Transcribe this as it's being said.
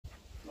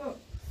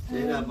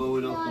زینب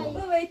بابا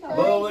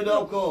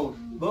بابا کن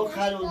بابا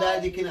خانم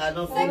دردی که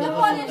الان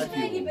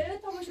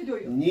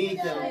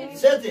نیتم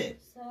سته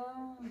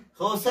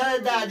خواستر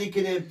دردی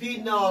کنه پی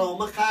نارم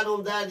من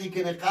خانم دردی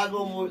کنه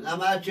قلبم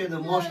عمل چه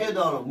مشکل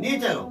دارم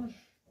نیتم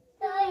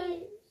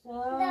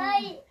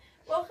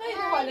با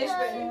خیلی حالش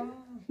بریم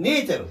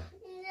نیتم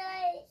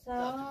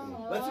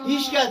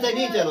هیچ کته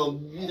نیتم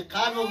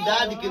قلبم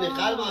دردی کنه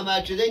قلبم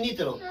عمل شده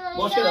نیتم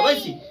مشکل دارم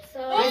ویسی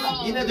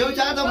اینه دوی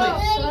تا آدم بری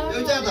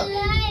دوی تا آدم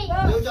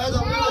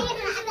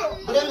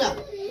بره بنا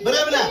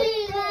بره بنا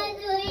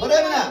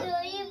بره بنا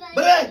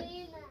بره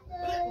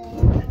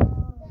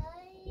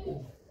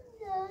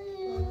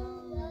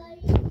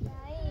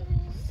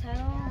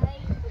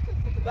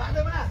بعد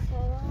بنا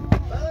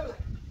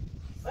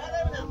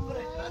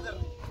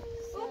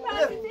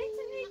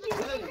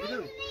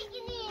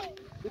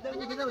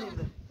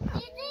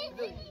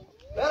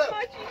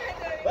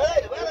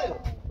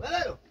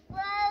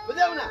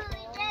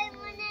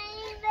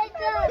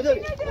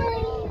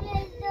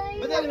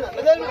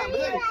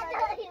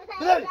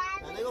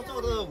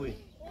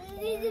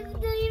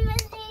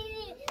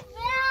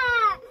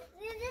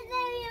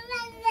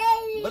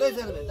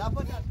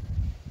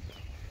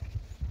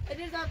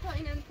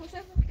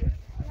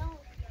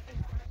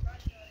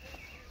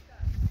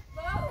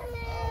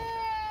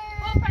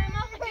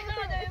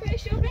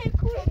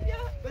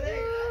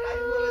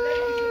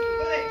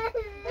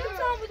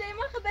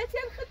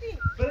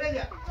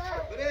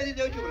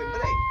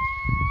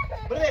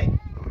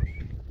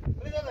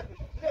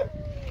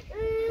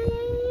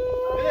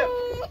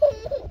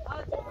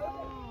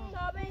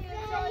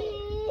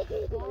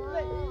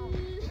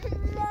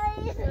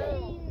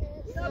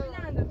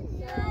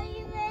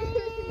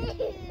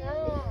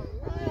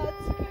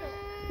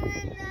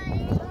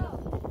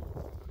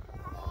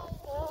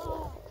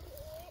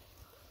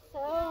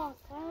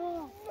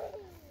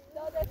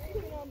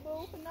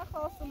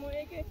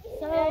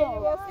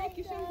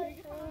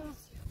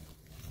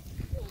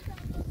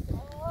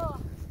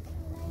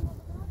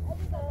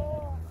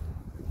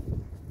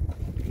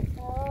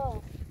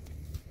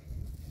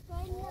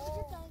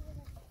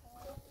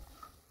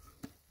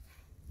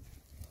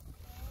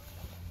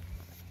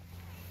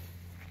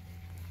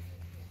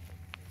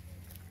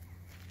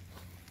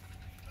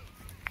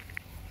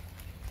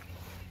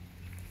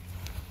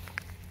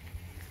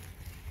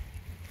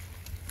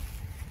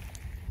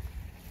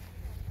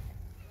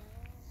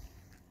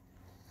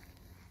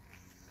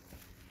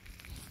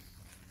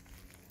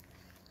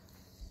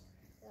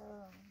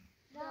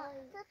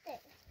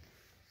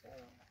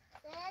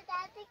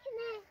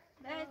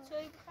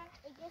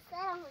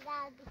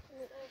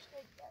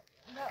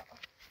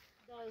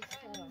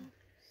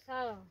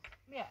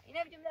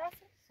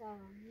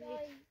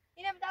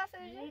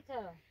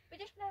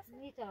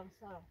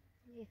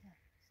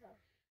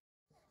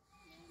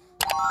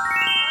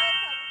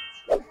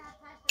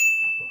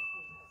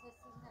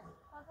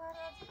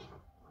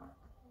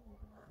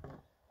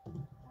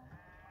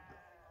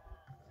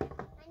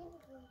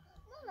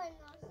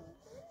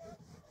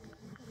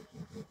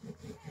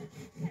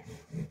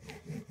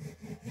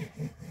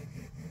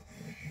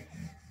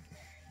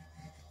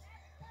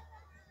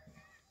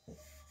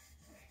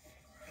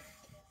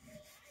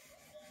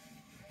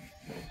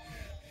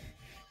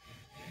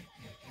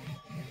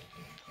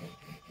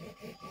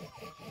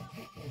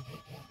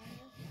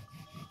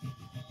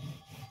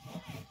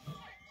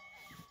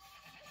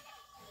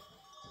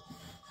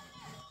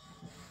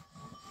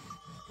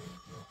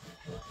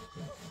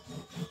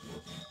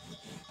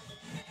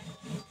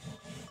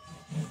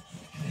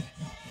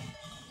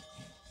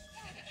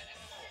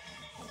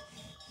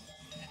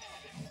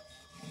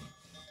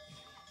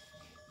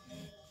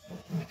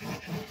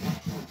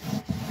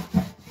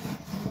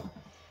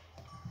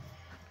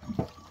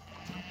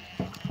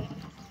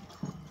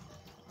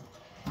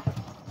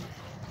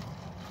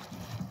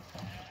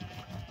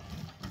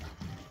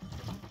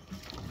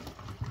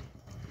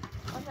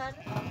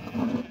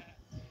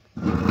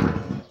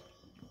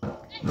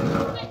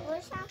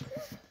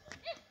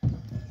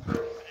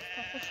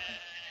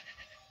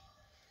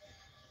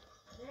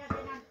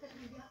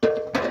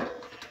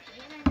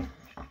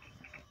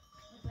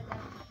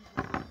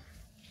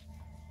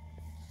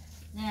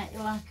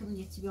Come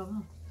here to go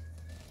home.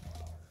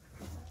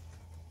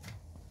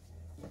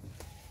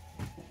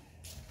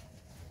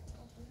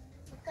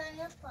 What kind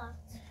of pot?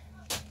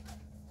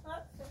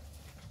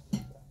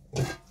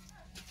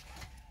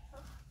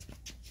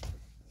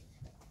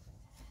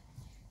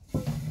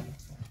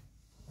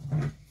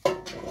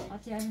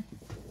 At yani.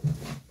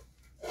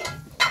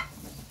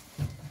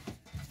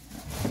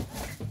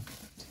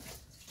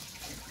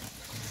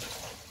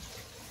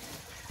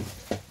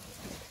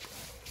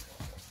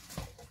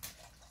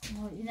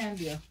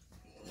 İnanmıyor.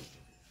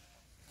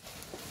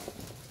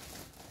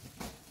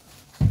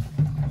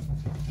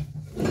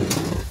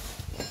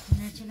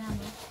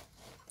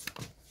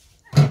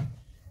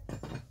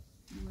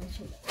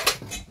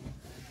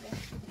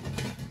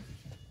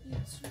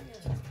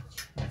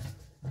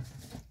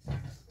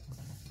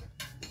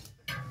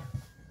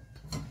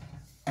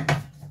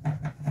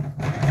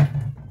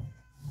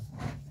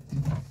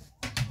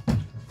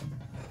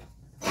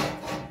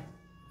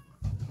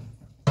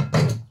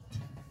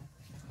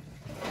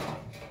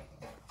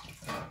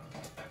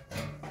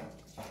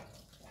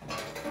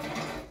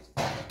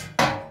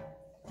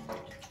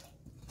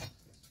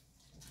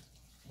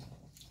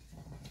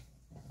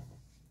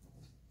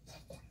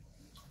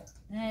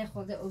 نه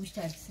خورده او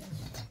بیشتر کسه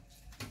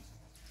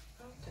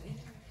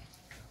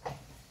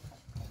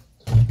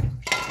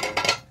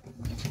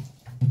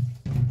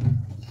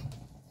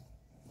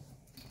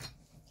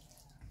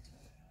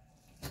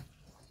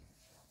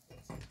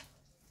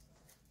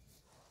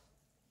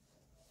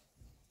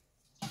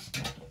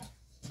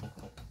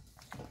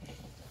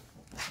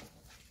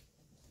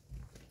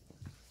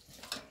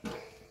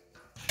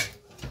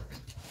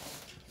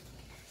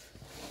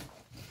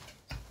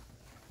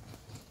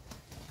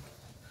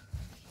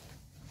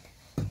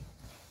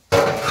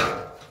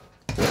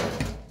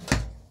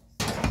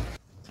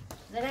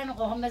زرن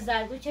قوم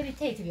زرگو چه بی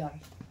تیت بیارم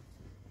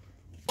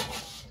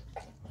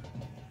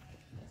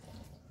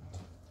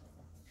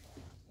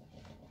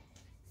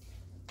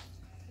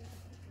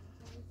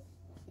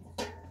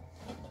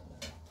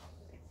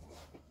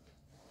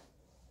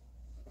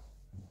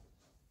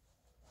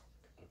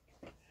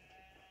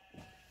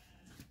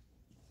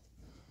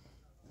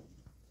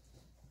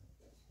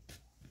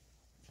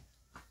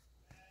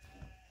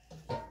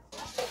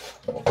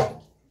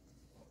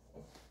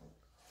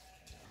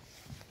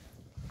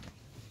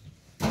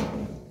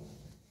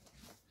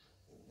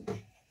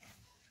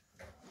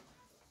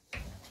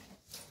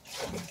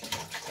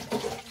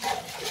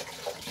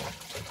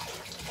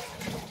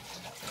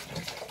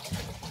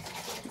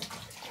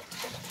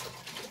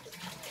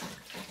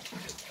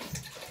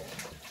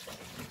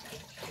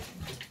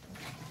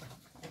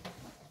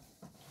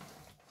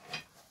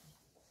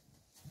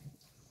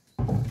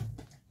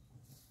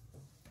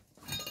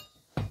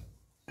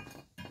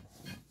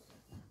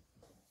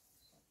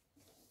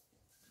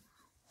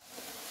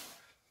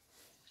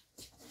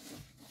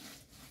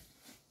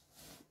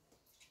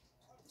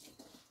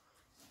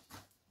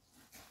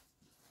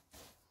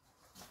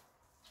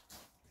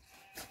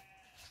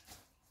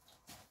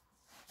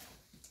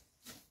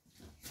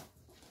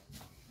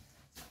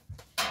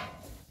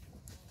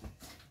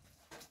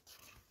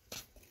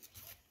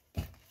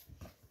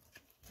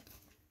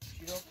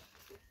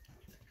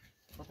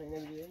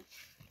نمیدونی؟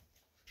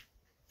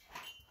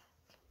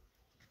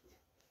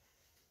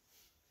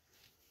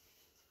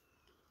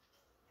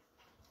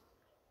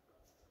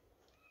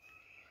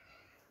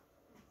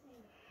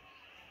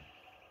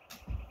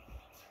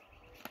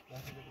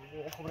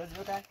 خب رازی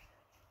بودن؟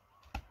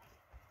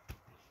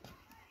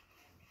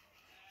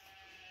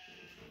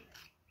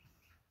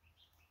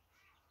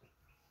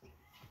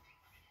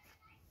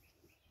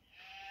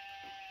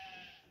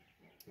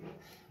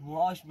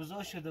 موهاش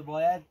بزرگ شده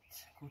باید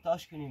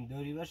کوتاش کنیم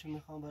دوری برشو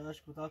میخوام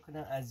براش کوتاه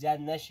کنم اذیت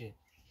نشه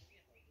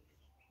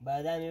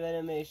بعدا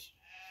میبرمش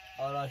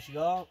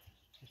آرایشگاه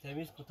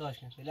تمیز کوتاش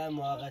کنم فعلا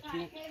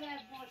موقتی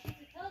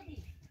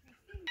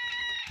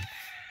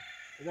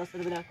دست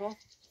رو بنکن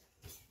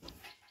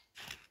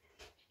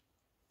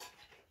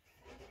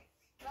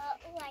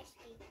با او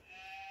هستی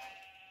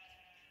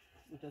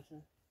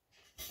میتونم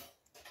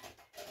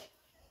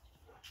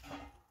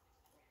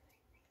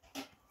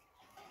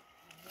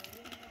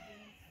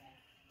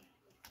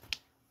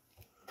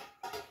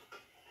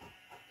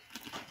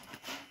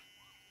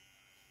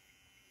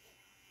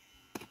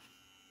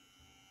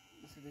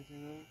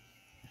بزنم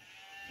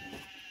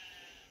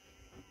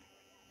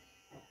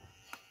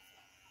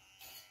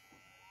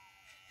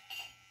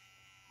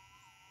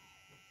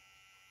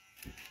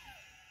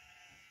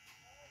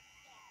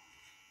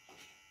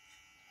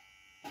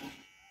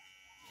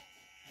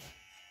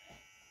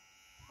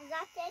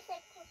زفت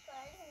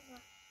کوکاری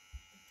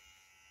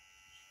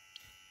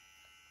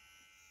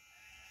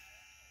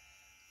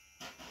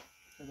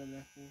صدا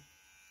میاد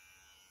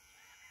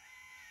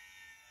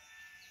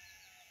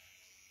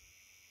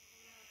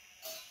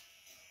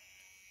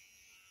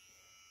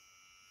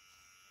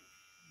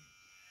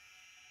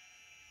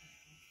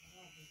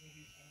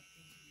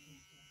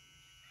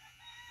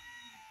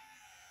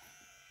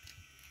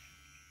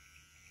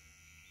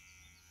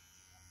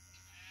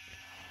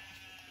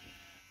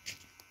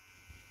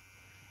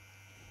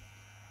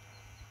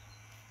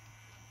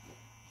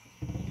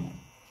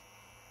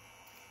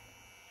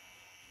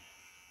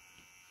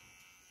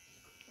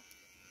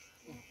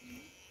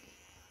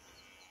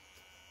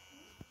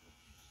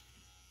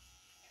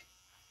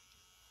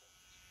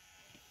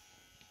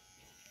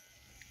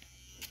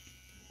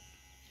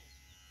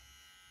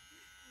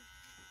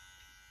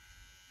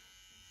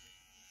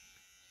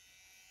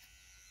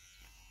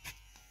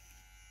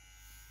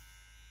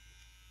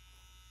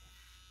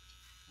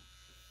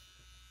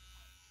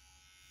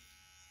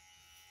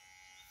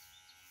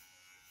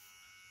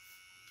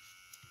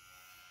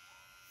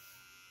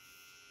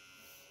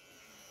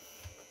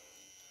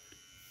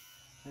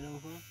پیدا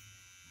بکن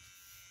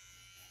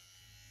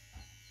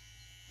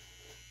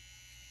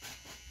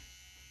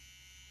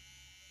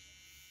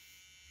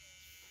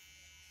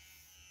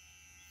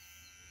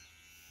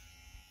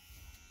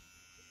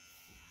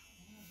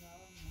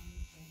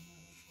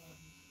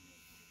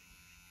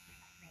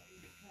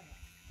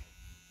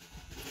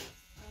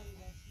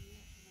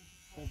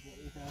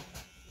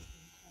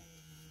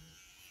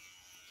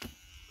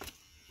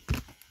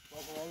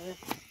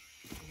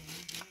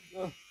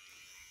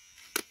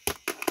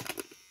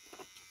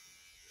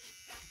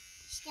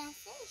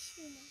شکسته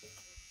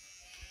شونه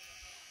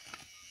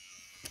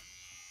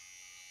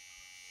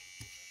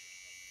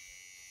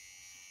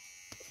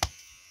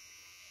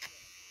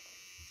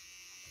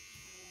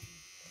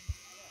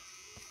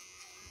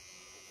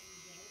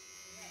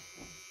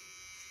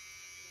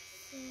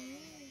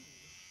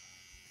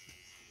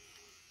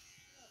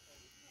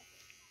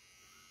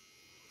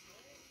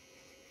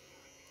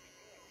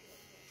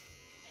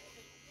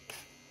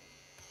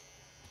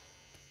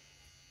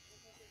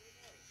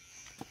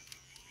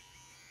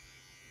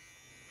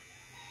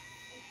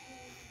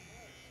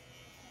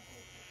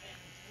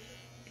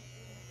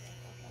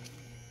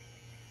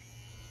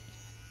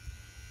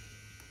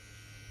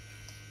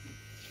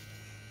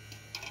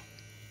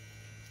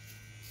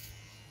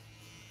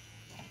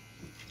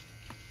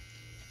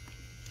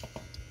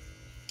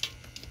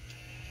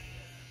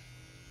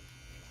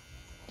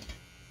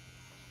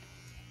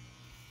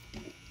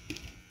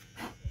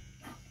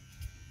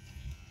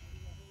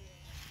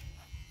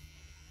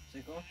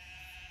سکن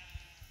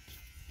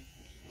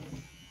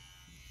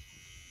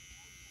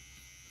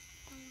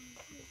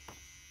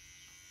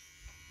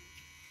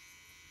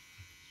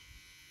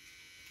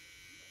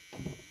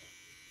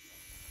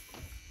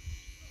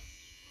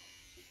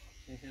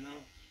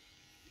سکن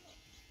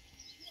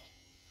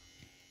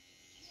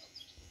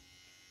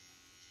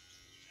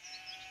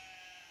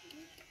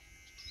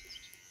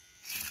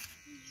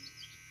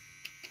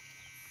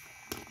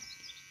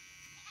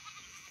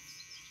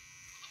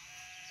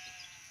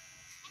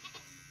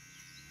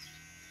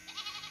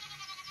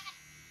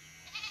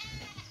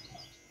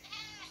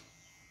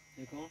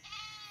سکن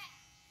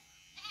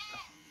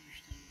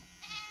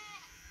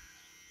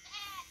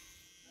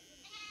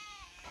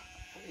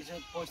اینجا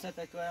پشت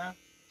تکوه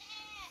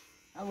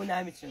همون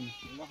نمیتونم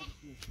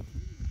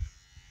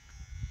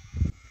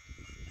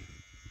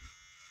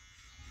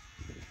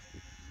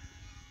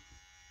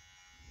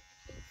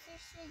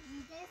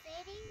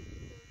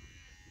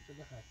شو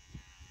بخیر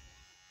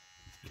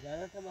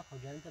جانت هم بخور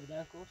جانت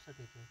بدن که افسته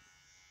که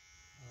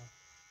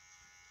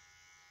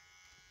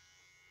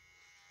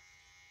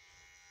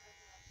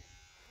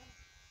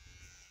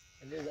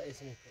اللي ده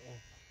اسمه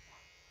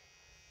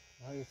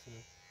هاي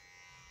اسمه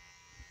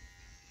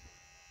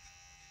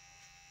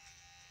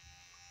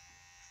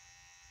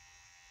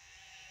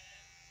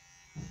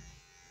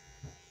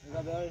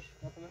إذا بيعرف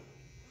فاطمة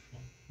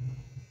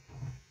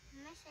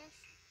مشش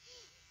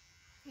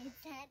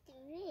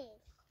تدوير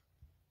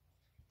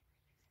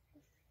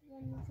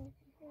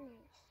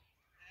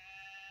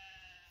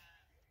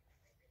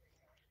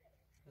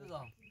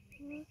نظام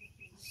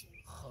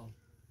خب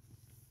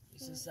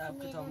اسم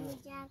صاحب کتاب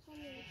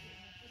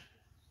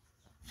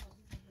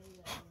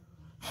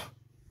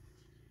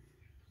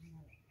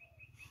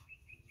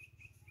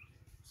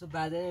سو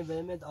بعدين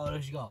برمت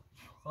آرایشگاه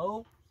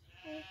خب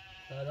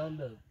الان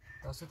به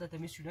دستت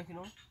تمیز شده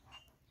کنم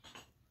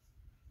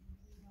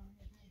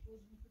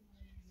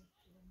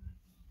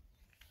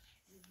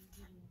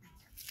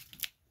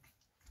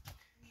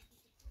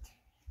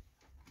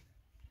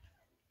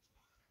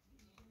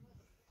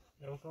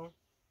نگاه کن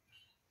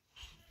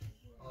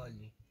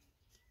عالی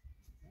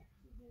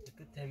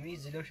که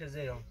تمیز جلوش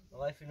زیرم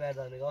آقای فیلم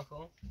مردان نگاه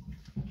کن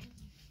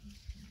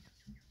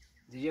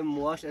دیگه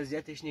موهاش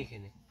اذیتش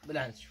نکنه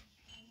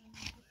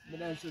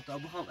بلند شو تا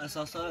بخوام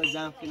اساسا رو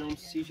جمع کنم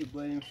سیش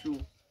بریم شو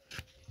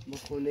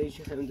مخونه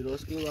ایش خیلی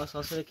درست کنیم و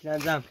اساسا رو کنن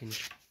جمع کنیم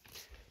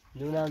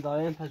نونم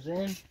داریم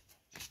پزیم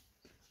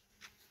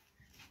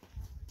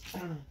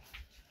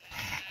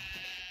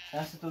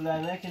دست تو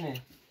در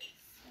نکنه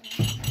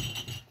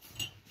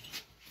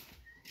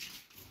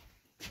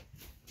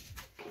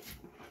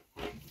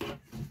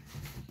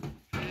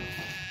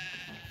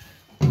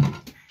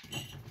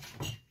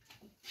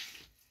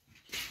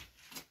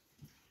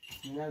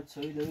نه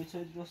چایی درست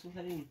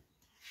می‌کنیم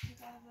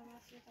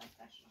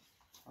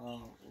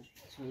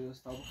چایی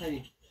درست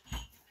بخوریم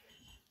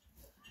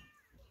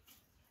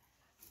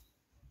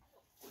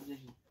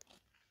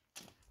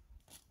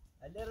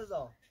علی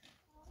رضا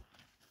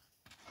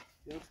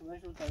بیا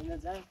شما تامین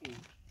زن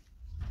کنیم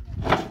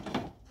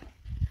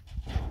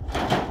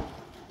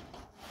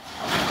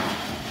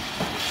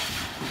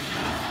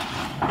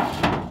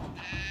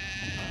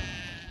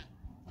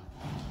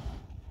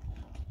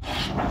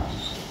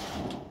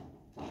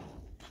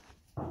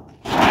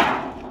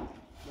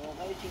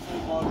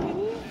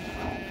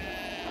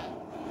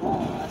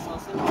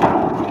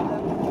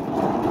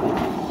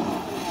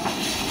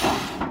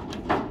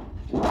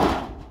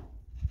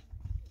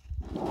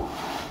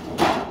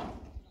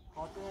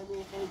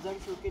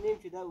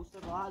در اوستا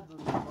راحت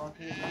برو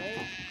باقی بره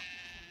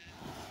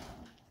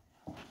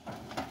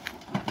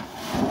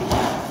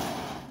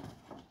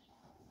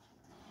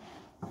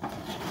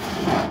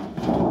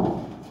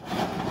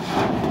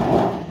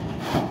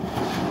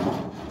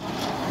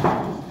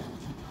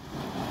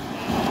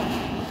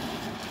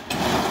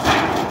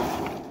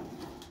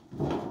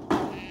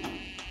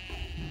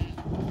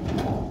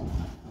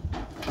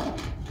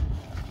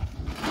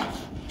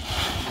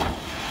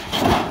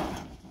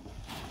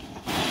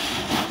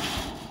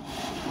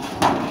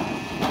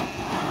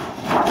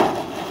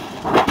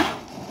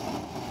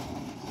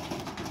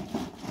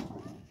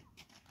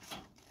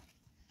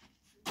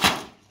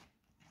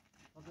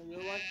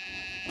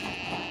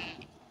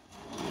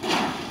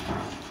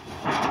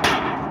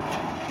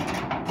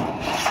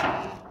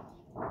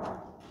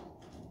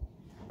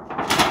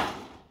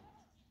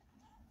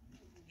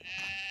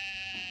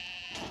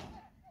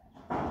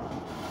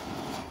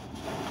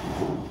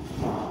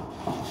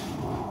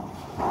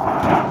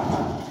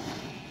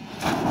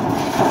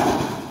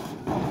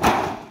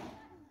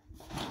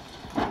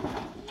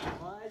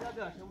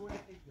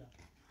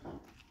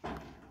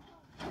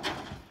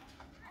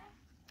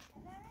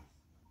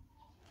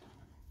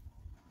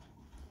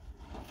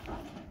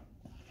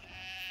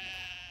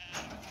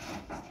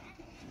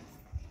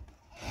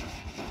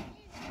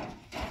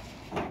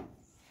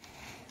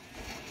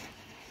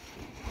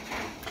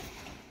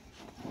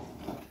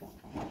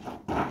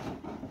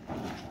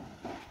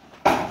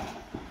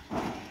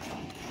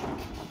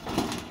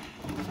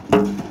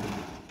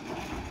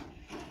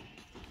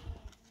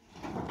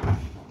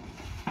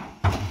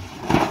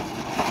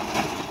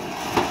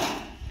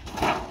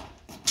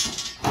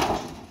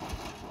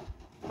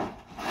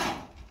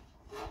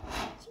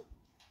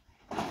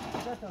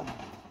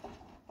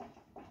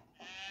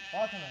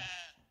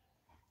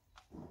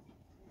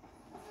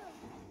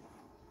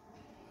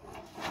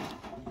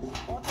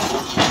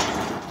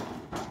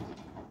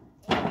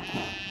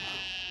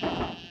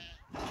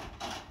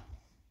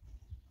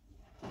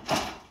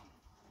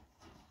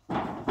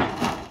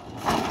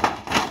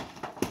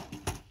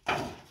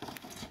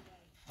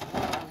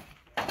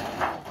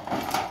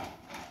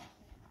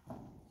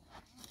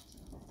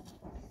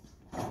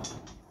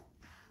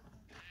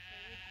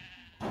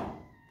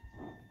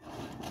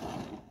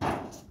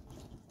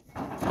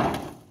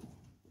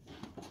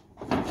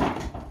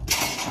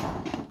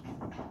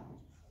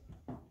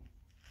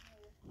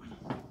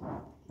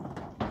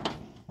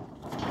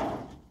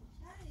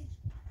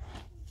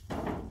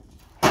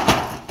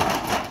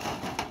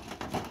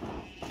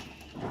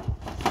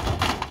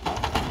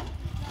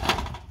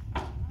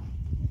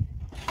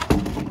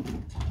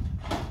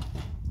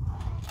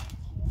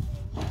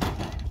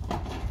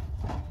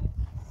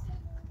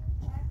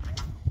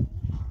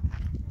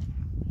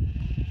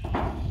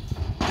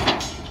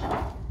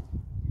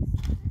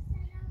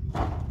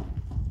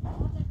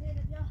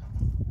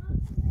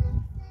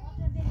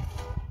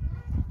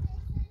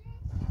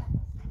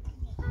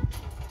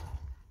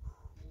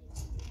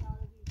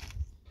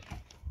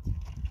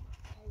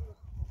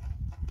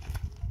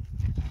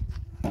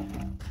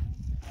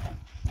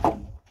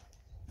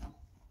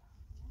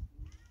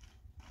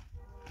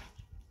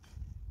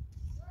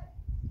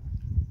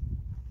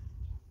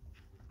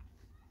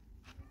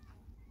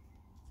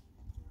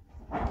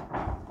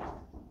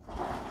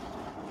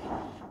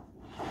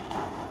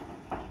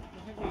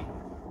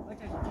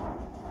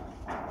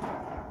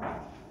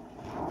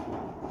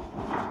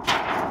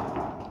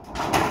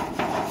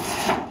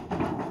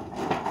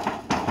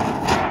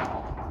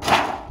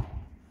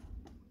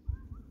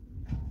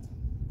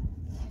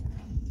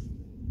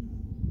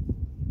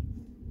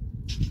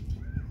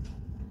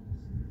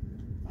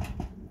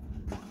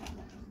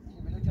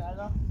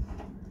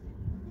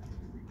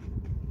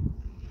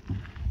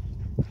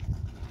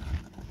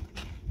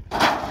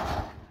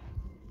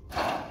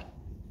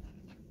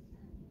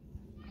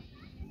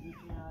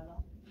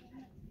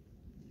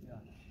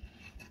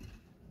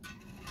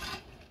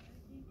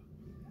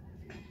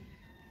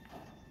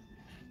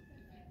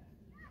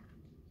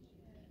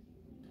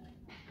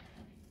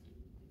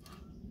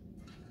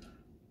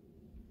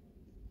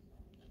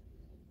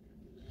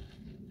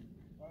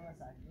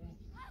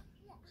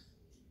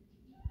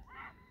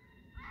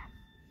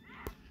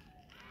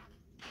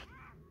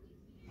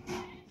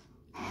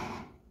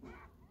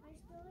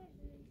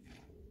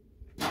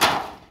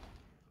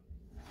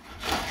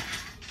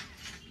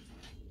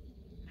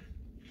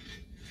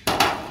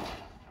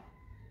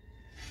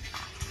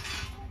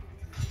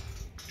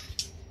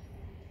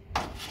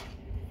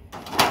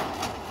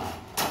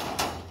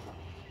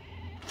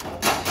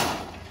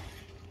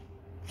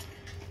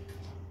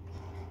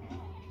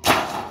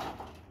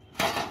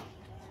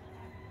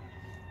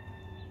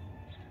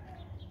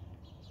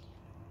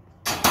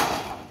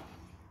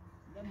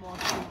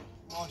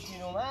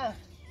ماشین اومد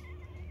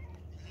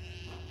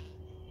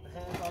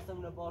بخیر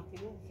اساسمون رو بار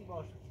کنیم سی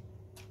بار شد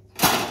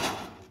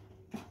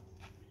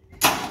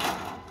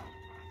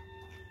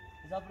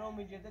اضافه رو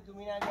میگرده تو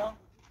مین انجام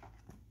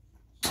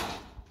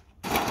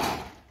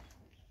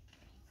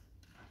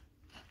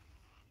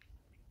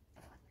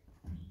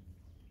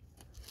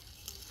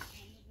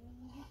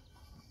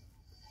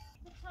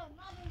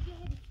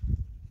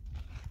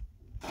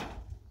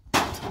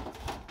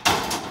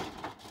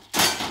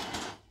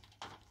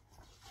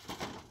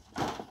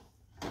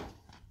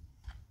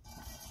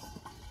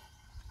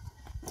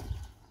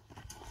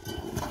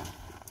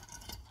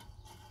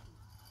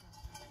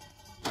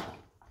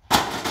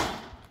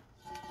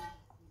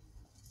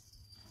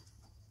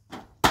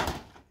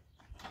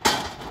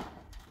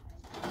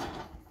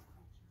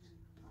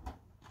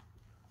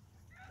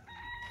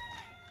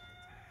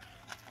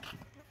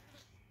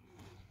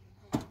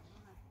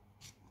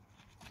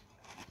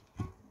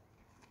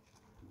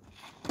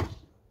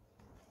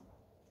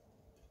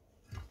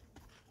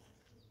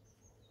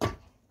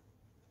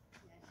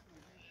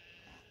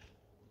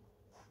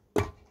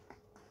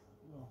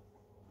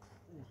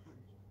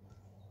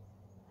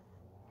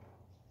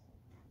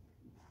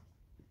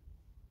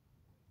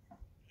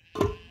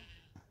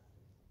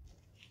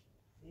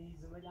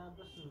زمین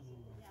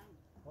بسوزیم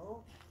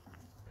خب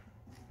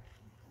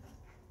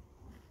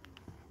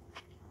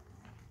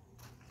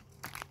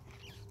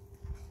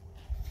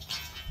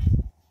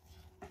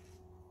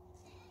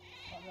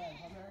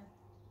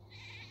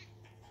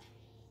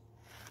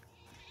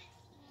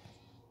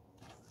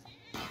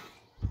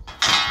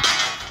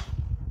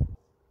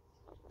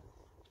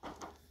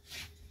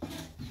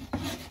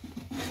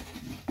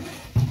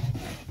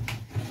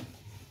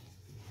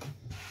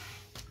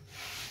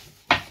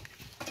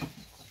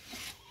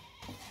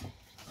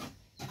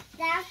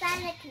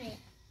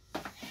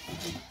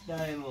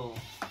دائما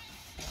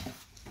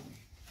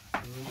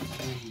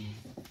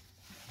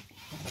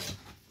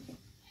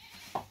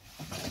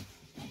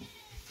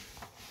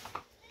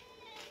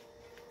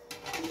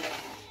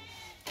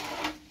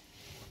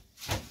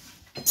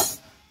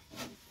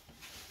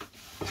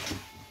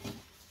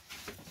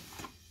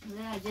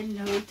لا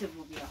جنة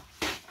ويتبوا بيها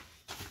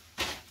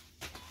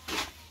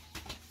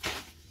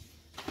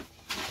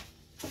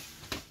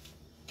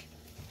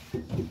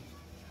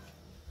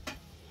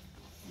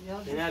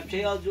جناب چه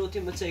یاد جوتی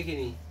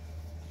متسکنی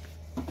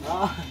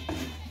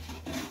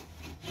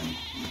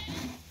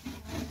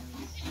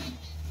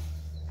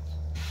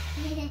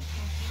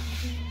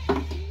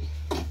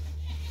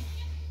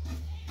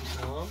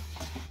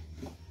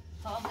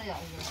تازه يا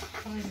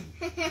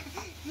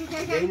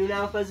دینو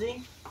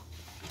نفذی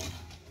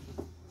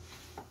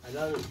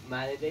الان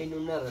معنی دینو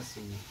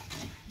نرسیدی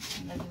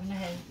ندونه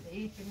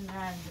هالبقيت من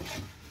عنده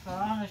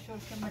فانا شو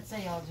كم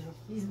تسيادرو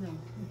بيزنو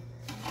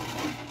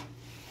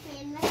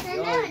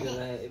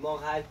ما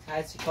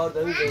هر چی کار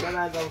داریم زینم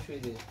انجام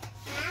شده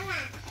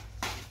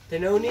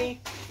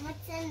تنونی؟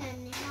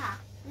 متسننی ها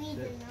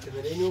میدونم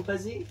تبره نون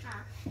پزی؟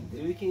 ها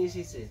دوی که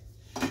نیسیسه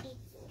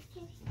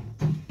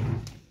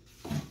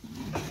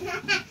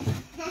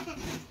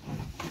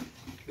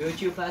بیو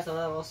چیو پس آمد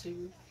راسی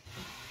بود؟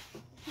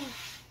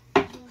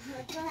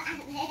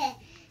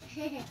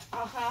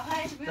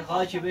 آخرش بیو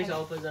تخواهی چی بیش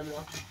آب پزم نه؟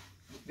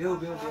 بیو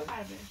بیو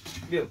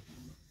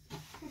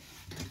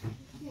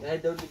نه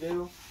دوری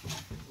بیو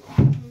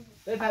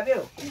بپر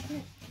بیو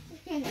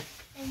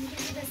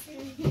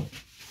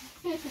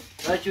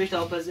نه چی بیش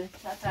آب پزه؟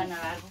 ساتر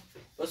نورگو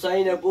بسا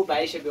اینه بو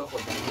بعیشه بیو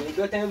خود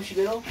بیو تنگه بشی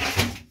بیرو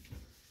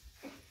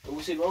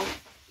بوسی بیو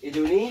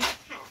ایدونی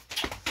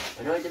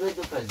انا ایده بیو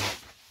دو پزه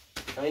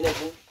اینه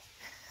بو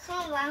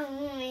خوابم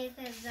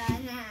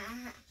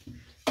میپزنم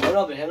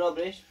هم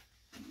برش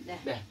نه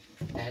به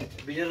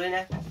بیجر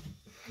رینه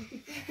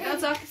یا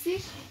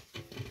زاکسیش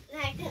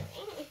نکنی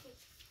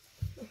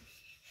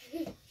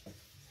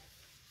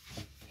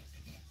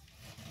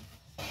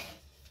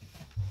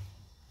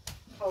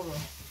خوبه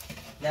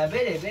نه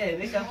بره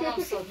بکن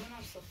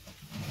منصد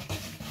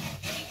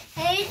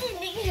هیچی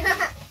دیگه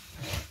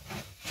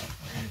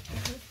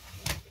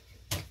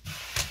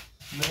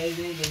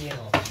مریضه دنی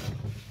ها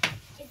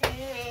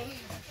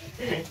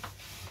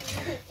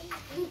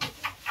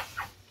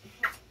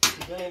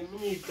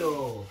منی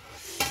تو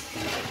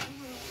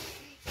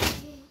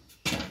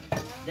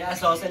ده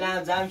اساسه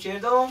لم زم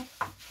چردم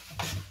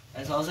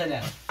اساسه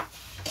لم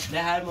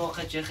نه هر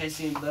موقع چه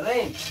خسیم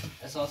بریم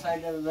اساسا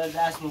بر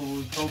دست مو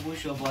بود تو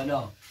بوش و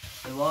بالا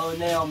به با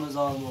نه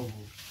آمزار مو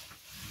بود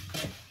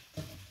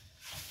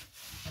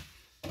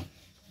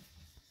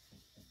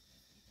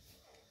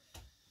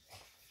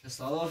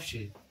تصادف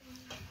شد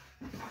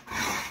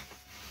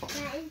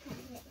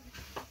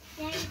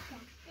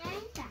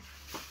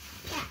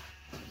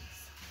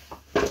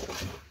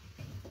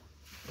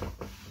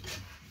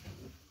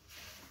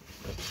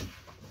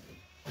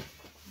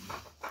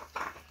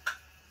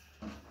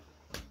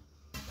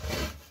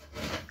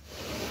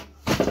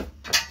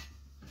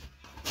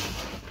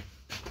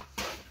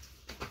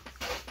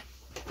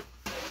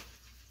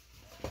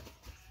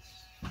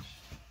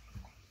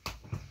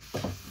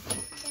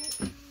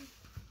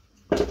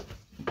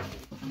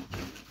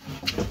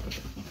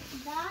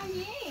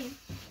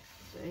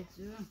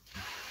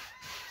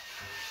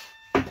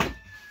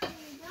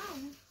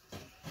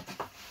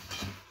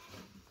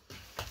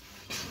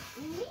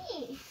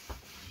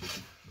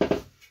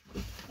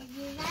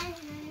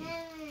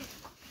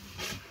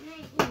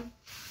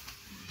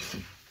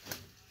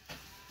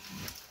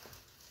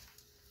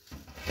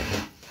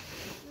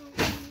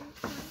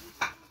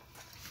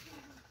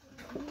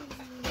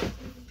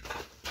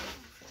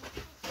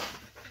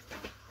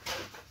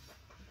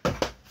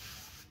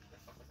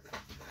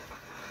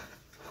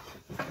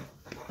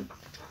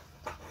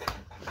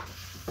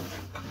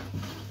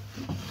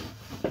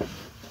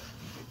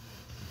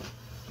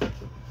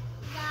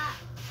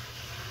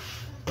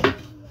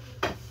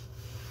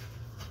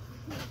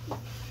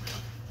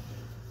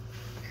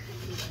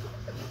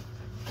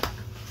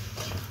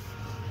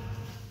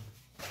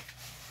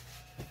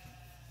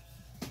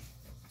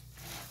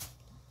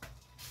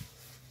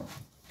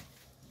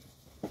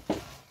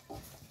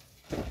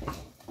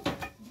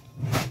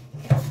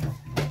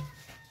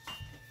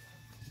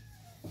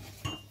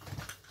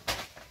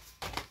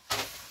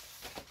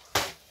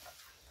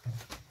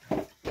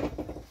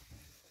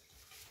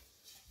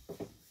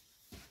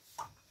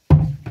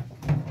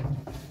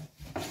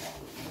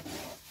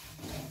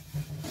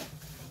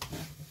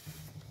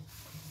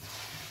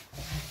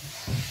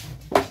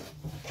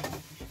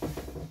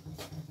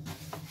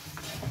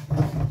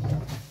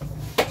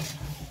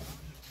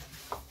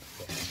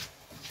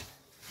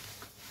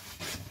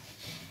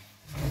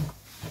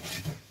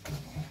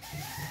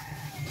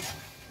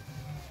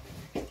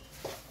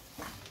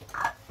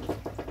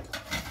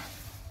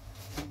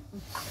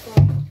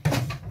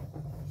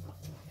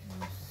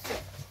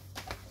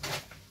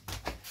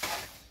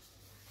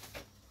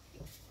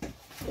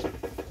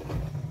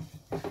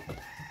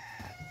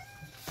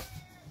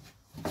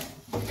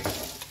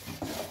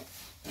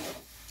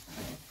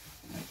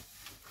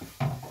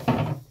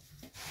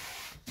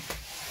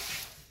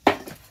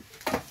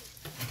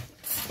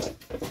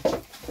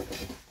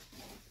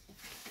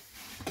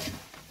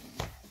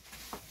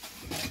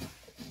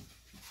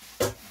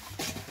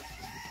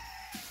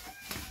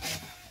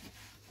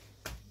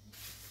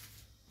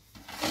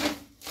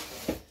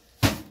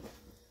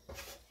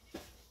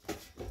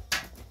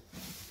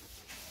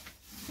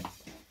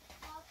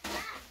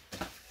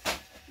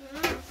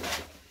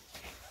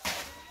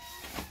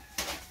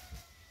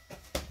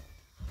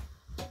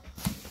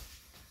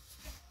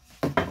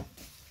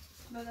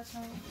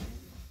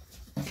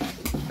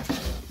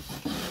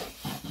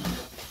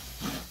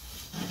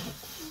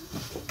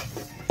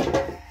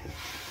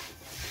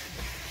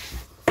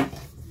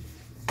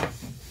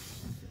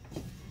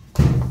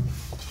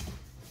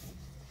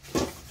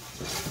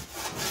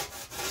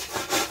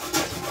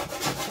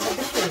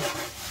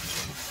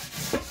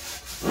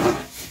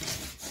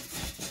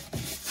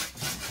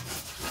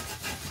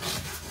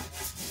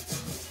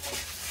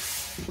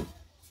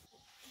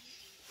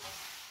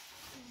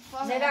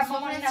زیرا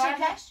مامان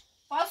نوردش؟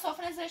 باز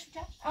سفره زرش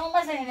میکرد؟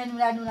 اما بزنین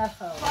نونه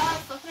خواه باز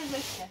سفره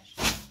زرش میکرد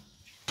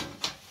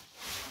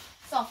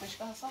صافش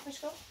کن صافش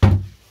کن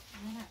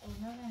نه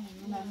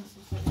اونه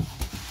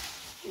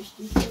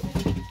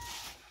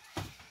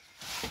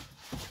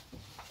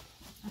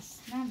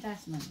اصلا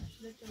دست من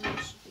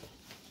داشت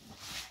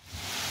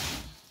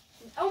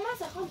او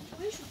مثلا خواهم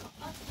تویش کن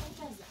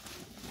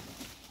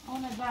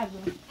اونه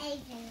بردون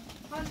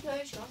خواهم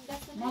تویش کن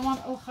دست من مامان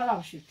او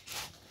خراب شد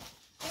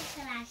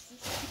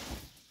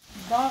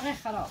داغ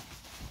خراب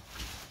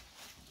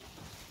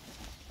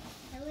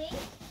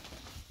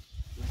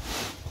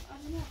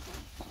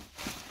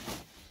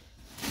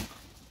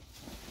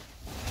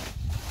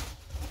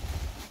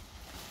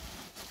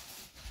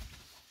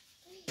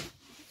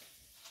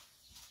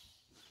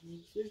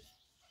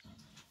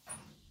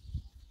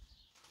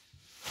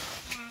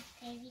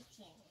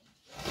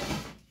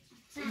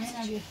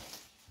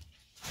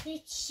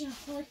هیچ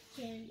خود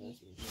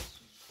کردی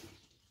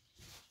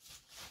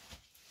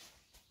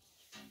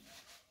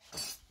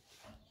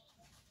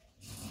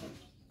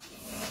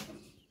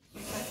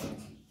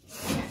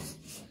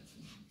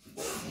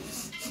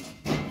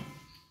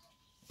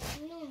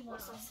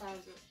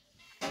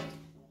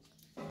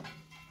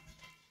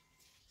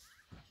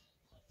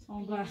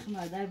اون برخ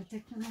مادر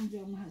بتکنم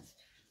جامعه هست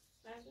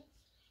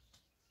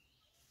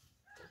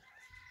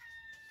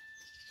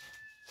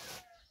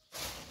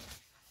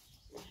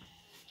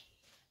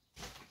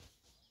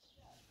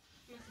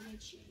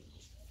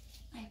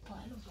ای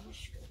پایلو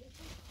بروش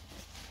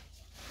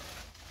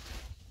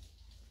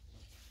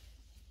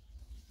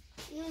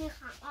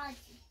نمیخوام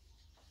آجی